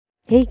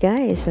Hey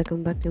guys,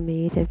 welcome back to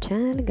my YouTube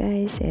channel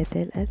guys,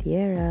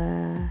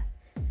 EthelAllera.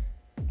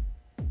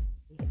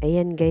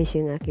 Ayan guys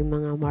yung aking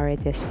mga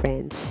Marites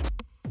friends.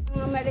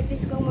 Mga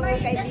Marites kong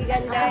mga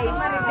kaibigan guys.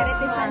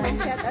 Marites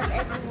shout out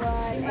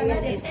everyone.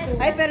 Ayan.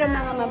 Ay pero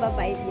mga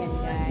mababait yan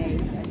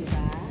guys. O,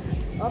 diba?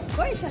 Of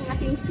course, ang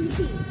aking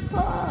sisi.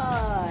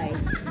 Hoy!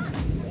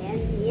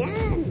 And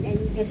yan.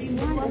 And this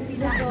one, of the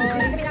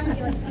boys.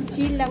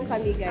 Silang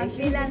kami guys.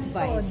 Yung good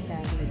vibes lang.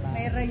 Diba?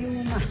 May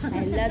rayuma.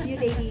 I love you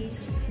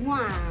ladies.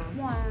 Mwah!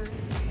 Mwah!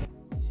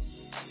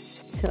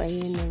 So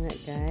ayan na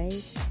nga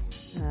guys.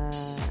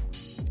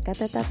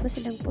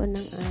 Katatapos lang po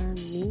ng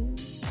aming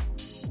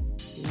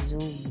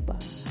Zumba.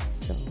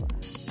 So,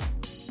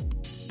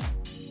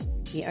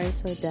 we are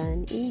so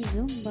done in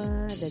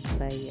Zumba. That's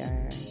why we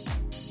are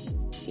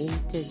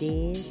into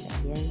this.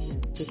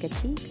 Ayan,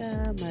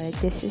 chika-chika.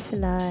 Marites is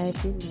life,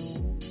 you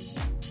know.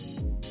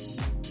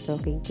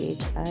 Talking to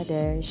each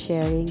other,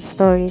 sharing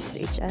stories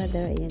to each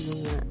other. Ayan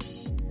mga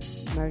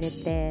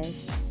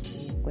Marites.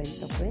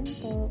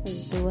 Kwento-kwento,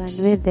 kwentuhan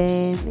with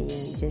them.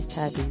 Ayan, just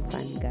having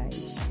fun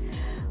guys.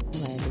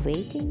 While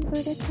waiting for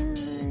the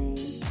time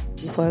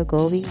before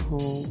going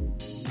home.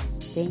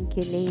 Thank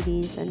you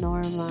ladies,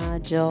 Norma,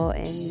 Joe,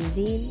 and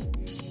Zin.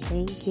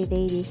 Thank you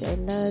ladies, I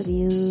love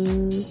you.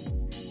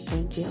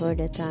 Thank you for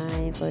the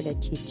time, for the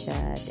chit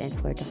chat, and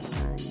for the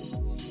fun.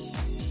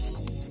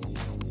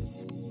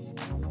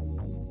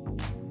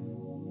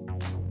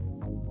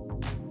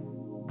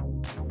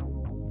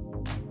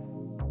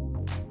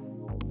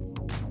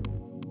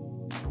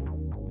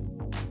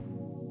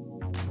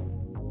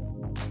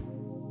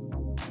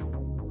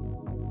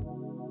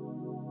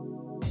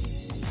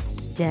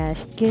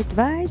 Just good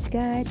vibes,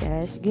 guys.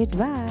 Just good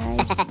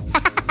vibes.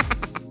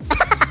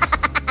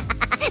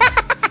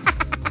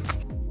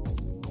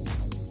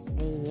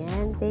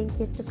 Ayan, thank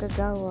you to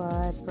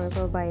Kagawad for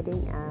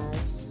providing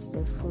us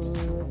the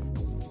food,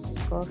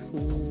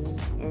 coffee,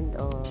 and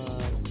all.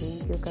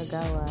 Thank you,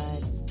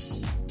 Kagawad.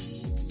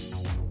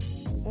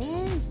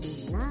 And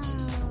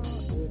now,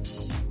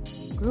 it's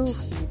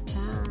groovy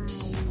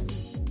time.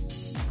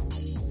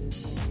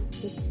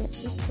 Picture,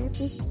 picture,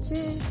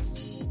 picture.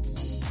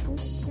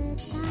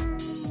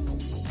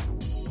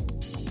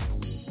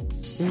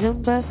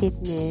 Zumba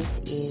fitness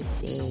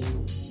is a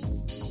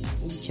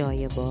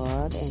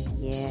enjoyable and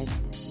yet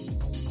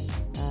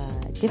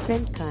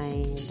different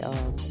kind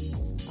of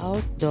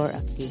outdoor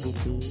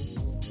activity,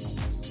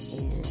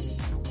 and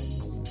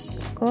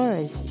of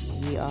course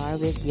you are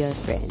with your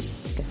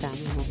friends.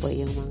 Kasama mo po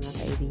yung mga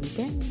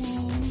kaibigan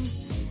mo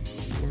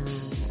na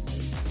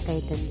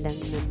kailan lang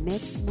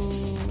na-met mo,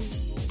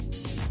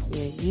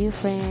 your new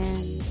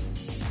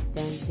friends,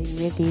 dancing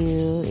with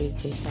you,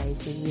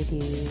 exercising with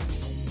you,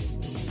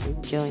 and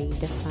enjoying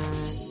the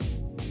fun.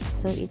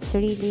 So it's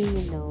really,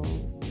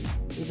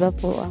 iba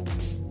po ang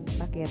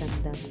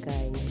pakiramdam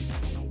guys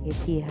if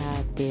you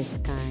have this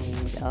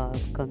kind of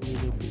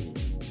community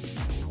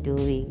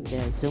doing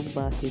the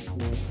Zumba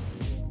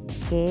fitness.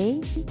 Okay?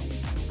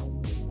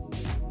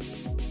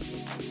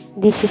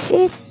 This is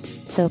it.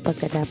 So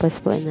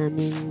pagkatapos po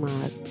namin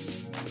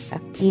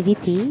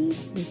mag-activity,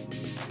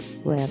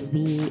 well,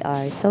 we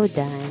are so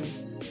done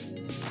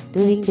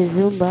doing the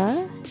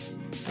Zumba,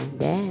 and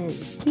then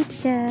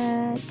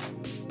chit-chat,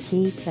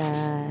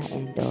 chika,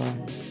 and all.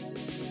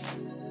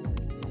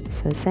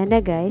 So sana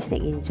guys,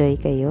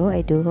 nag-enjoy kayo.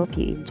 I do hope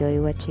you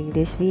enjoy watching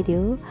this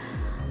video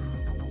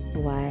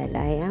while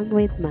I am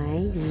with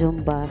my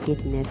Zumba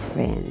fitness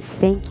friends.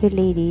 Thank you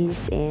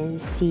ladies, and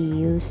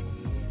see you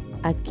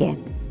again.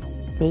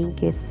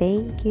 Thank you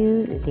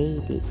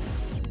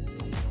ladies.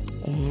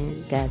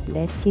 And God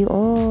bless you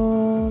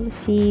all.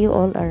 See you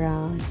all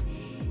around.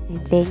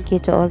 And thank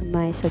you to all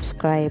my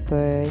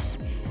subscribers,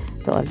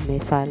 to all my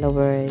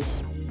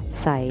followers,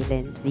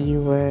 silent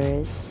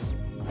viewers,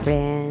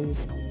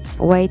 friends,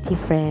 YT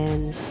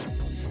friends,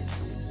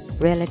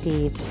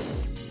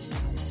 relatives,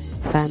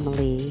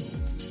 family,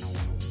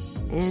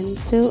 and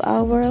to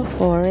our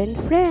foreign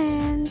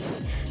friends.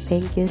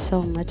 Thank you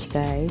so much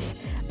guys.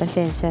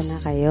 Pasensya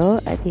na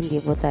kayo at hindi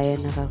po tayo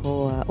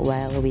nakakuha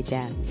while we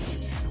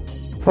dance.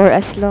 For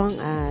as long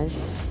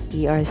as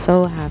you are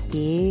so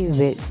happy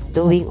with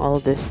doing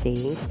all those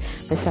things,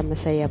 basta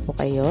masaya po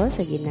kayo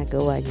sa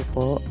ginagawa niyo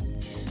po,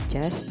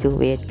 just do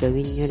it.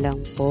 Gawin niyo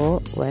lang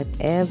po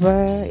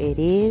whatever it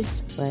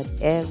is,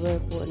 whatever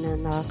po na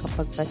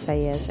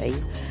nakakapagpasaya sa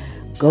iyo.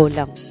 Go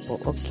lang po,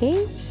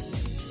 okay?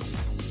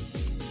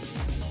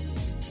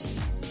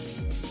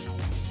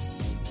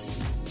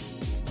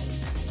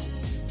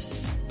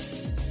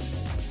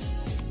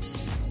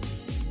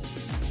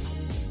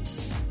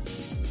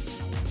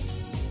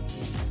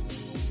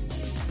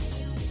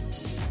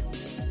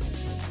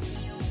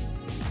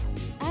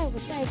 I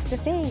would like to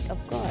thank, of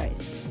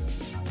course,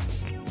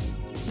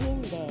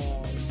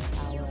 ZINDHEZ,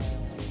 our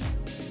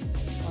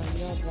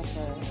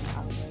choreographer,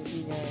 our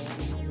leader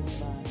in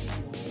Zumba,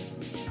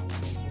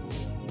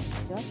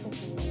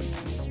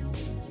 Josephine,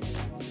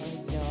 or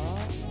Jo,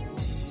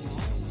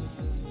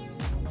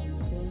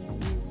 thank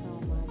you so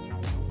much.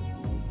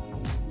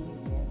 Thank you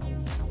very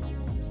much.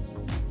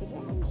 once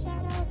again,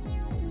 shout out to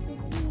the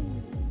three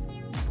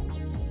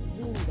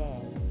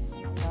ZINDHEZ,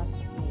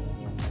 philosophy.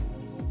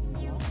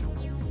 Shout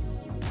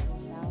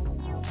out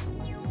once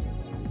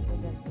again to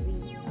the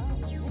three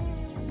of them.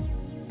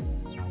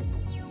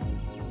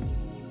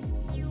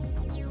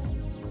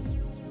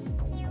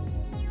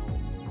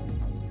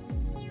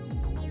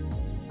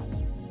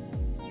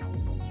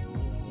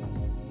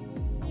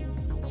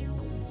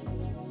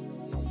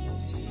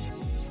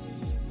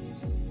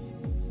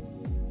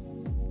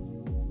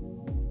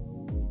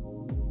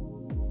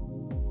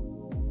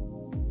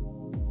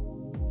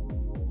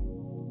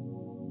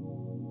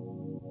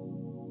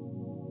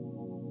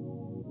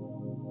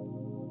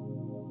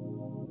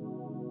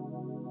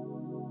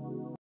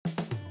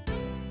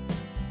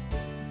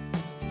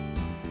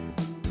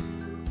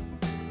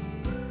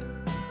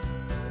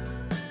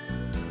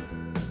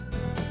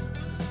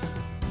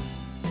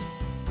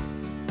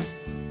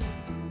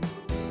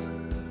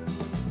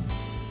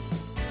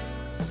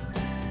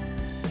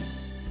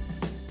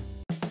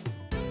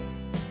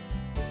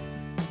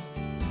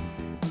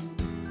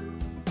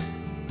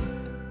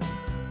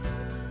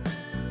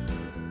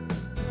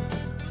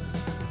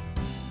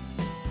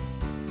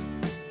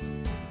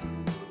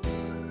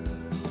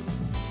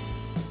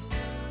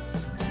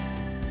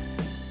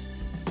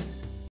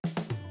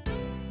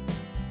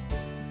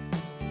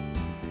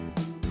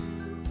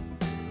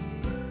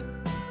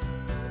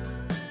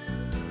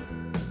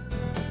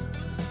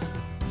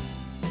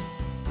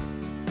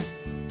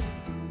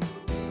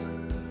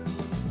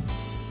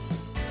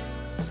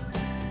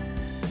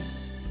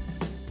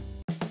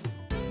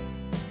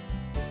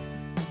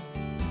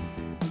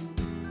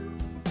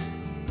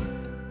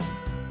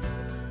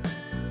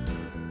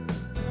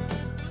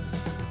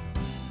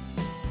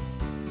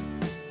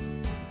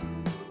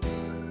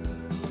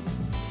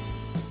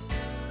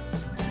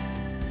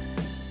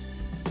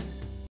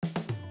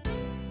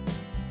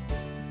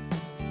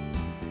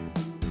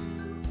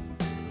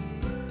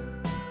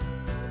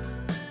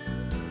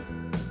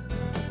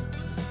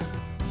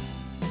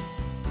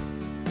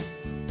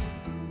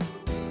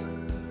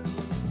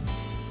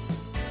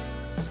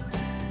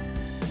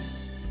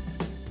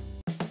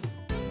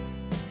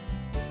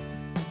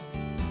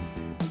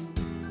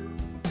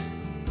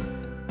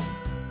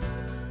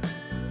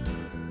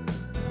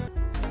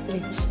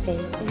 Let's stay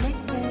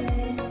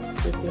connected.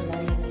 If you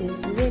like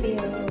this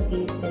video,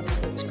 hit that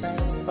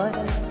subscribe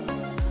button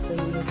for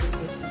you to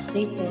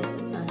be updated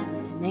on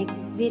the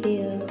next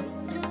video.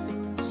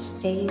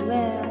 Stay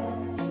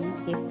well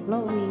and keep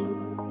glowing.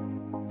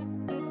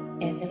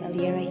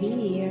 EthelAllera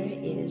here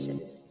is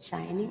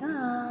signing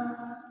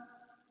off.